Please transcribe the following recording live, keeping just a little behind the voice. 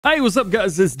Hey, what's up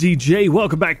guys, it's DJ.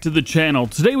 Welcome back to the channel.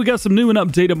 Today we got some new and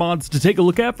updated mods to take a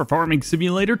look at for Farming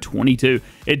Simulator 22.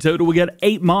 In total we got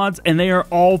 8 mods and they are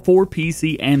all for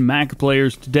PC and Mac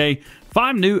players today.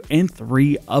 5 new and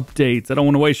 3 updates. I don't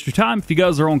want to waste your time. If you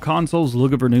guys are on consoles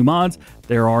looking for new mods,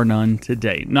 there are none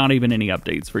today. Not even any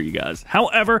updates for you guys.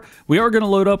 However, we are going to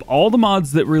load up all the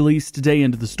mods that released today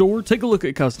into the store, take a look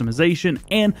at customization,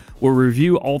 and we'll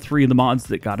review all 3 of the mods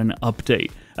that got an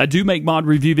update. I do make mod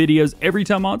review videos every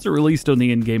time mods are released on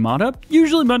the in-game mod hub,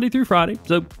 usually Monday through Friday,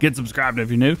 so get subscribed if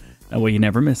you're new. That way you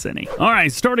never miss any. All right,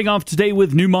 starting off today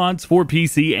with new mods for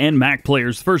PC and Mac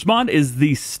players. First mod is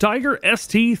the Steiger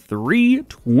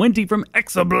ST320 from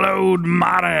Exablode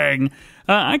Modding.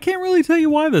 I can't really tell you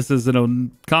why this isn't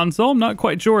on console. I'm not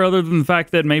quite sure, other than the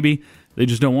fact that maybe they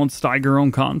just don't want Steiger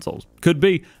on consoles. Could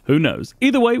be. Who knows?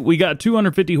 Either way, we got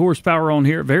 250 horsepower on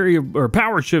here,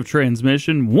 power shift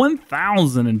transmission,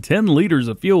 1,010 liters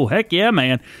of fuel. Heck yeah,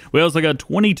 man. We also got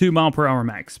 22 mile per hour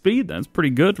max speed. That's pretty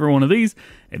good for one of these.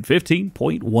 And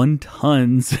 15.1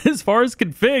 tons. As far as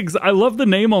configs, I love the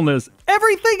name on this.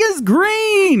 Everything is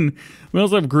green. We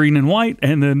also have green and white,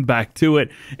 and then back to it.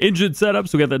 Engine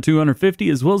setups, we got that 250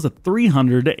 as well as a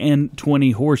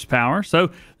 320 horsepower.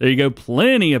 So there you go,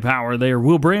 plenty of power there.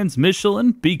 Wheel brands,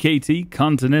 Michelin, BKT,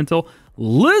 Continental,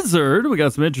 Lizard. We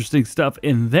got some interesting stuff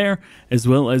in there, as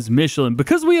well as Michelin.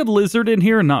 Because we have Lizard in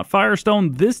here and not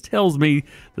Firestone, this tells me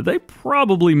that they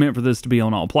probably meant for this to be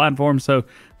on all platforms, so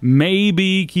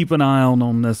maybe keep an eye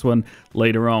on this one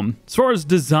later on. As far as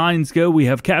designs go, we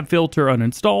have cab filter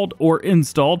uninstalled or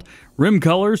installed. Rim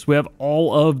colors, we have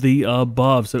all of the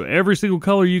above, so every single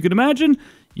color you can imagine,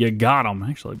 you got them.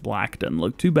 Actually, black doesn't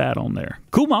look too bad on there.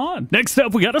 Cool mod. Next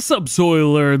up, we got a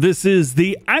subsoiler. This is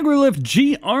the Agro-Lift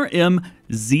GRM-ZNS.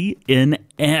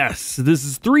 This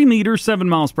is 3 meters, 7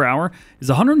 miles per hour. Is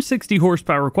 160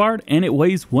 horsepower required, and it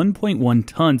weighs 1.1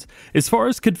 tons. As far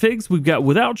as configs, we've got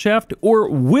without shaft or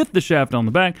with the shaft on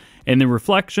the back, and the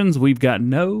reflections, we've got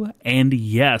no and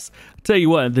yes. I'll tell you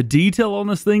what, the detail on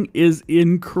this thing is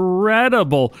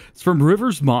incredible. It's from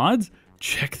Rivers Mods.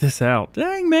 Check this out.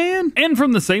 Dang, man. And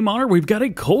from the same modder, we've got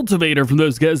a cultivator from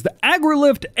those guys, the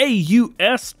Agro-Lift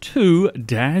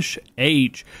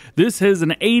AUS2-H. This has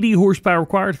an 80 horsepower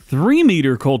required 3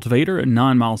 meter cultivator at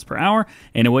 9 miles per hour,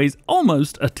 and it weighs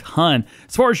almost a ton.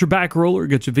 As far as your back roller,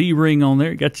 got your V ring on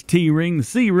there, got your T ring, the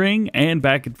C ring, and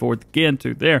back and forth again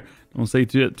to there. Don't say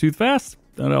too fast.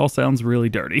 That all sounds really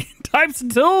dirty. Types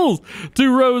of tools,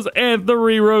 2 rows and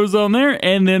 3 rows on there.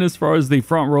 And then as far as the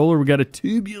front roller, we got a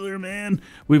tubular, man.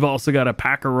 We've also got a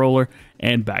packer roller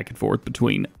and back and forth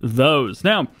between those.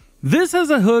 Now, this has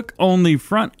a hook on the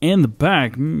front and the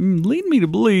back, leading me to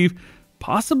believe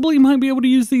possibly might be able to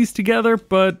use these together,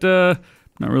 but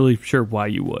not really sure why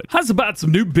you would. How's about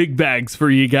some new big bags for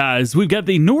you guys? We've got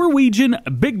the Norwegian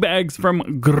Bigbags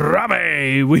from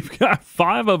Grave. We've got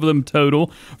 5 of them total.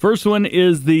 First one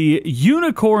is the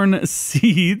Unicorn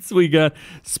Seeds. We got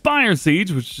Spire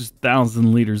Seeds, which is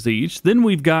 1,000 liters each. Then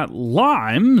we've got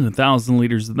Lime, 1,000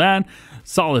 liters of that.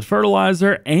 Solid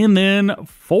fertilizer, and then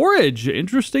forage,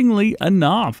 interestingly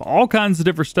enough. All kinds of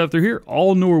different stuff through here,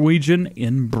 all Norwegian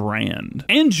in brand.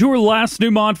 And your last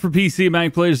new mod for PC and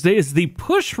Mac players today is the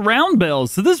push round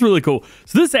bales. So this is really cool.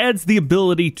 So this adds the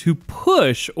ability to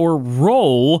push or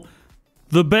roll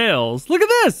the bales. Look at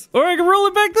this, or I can roll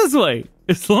it back this way.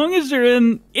 As long as you're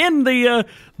in the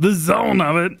zone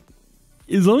of it,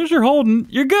 as long as you're holding,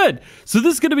 you're good. So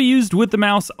this is going to be used with the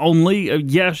mouse only.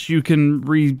 Yes, you can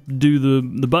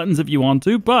redo the buttons if you want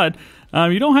to, but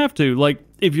you don't have to. Like,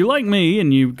 if you're like me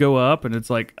and you go up and it's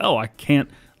like, oh, I can't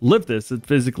lift this. It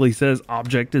physically says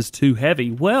object is too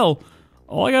heavy. Well,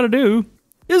 all I got to do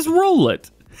is roll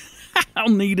it. How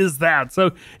neat is that?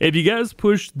 So if you guys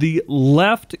push the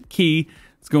left key,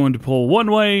 it's going to pull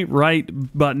one way, right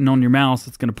button on your mouse,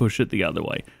 it's going to push it the other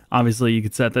way. Obviously, you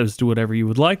could set those to whatever you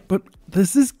would like, but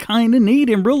this is kind of neat.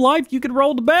 In real life, you could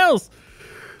roll the bells.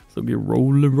 So get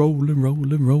rolling, rolling,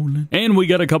 rolling, rolling. And we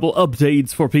got a couple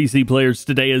updates for PC players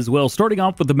today as well. Starting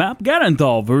off with the map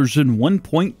Gnadenthal version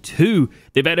 1.2.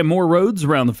 They've added more roads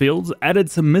around the fields, added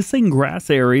some missing grass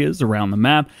areas around the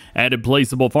map, added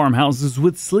placeable farmhouses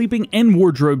with sleeping and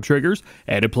wardrobe triggers,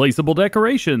 added placeable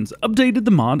decorations, updated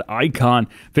the mod icon,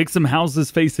 fixed some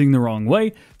houses facing the wrong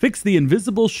way, fixed the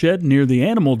invisible shed near the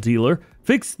animal dealer,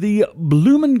 fixed the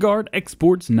Blumengard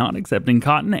exports not accepting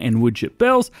cotton and wood chip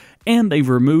bales, and they've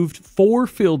removed 4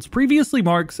 fields previously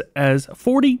marked as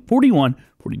 40, 41,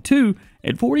 42,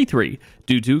 and 43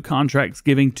 due to contracts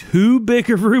giving too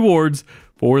big of rewards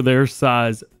for their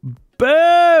size.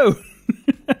 Boo!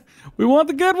 We want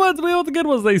the good ones. We want the good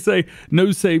ones. They say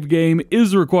no save game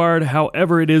is required.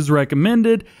 However, it is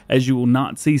recommended, as you will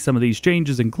not see some of these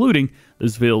changes, including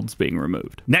those fields being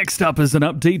removed. Next up is an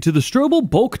update to the Strobel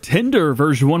bulk tender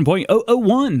version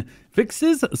 1.001.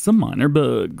 Fixes some minor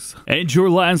bugs. And your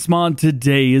last mod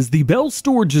today is the Bale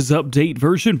Storages update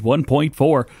version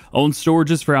 1.4. On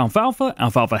storages for alfalfa,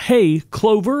 alfalfa hay,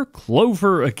 clover,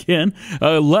 clover again,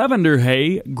 lavender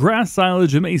hay, grass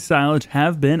silage, and maize silage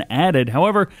have been added.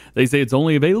 However, they say it's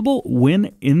only available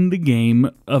when in the game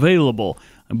available.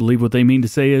 I believe what they mean to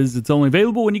say is it's only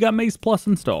available when you got Maze Plus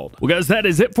installed. Well, guys, that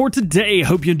is it for today.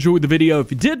 Hope you enjoyed the video. If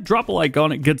you did, drop a like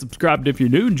on it. Get subscribed if you're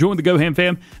new. Join the GoHam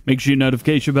fam. Make sure your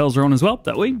notification bells are on as well.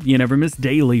 That way, you never miss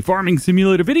daily farming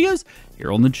simulator videos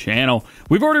here on the channel.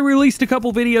 We've already released a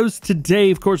couple videos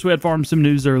today. Of course, we had Farm Sim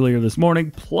News earlier this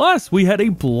morning. Plus, we had a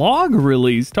blog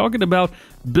release talking about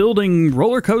building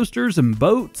roller coasters and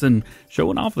boats and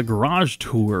showing off the garage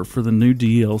tour for the new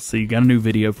DLC. Got a new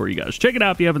video for you guys. Check it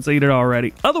out if you haven't seen it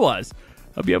already. Otherwise,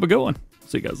 hope you have a good one.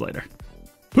 See you guys later.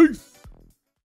 Peace.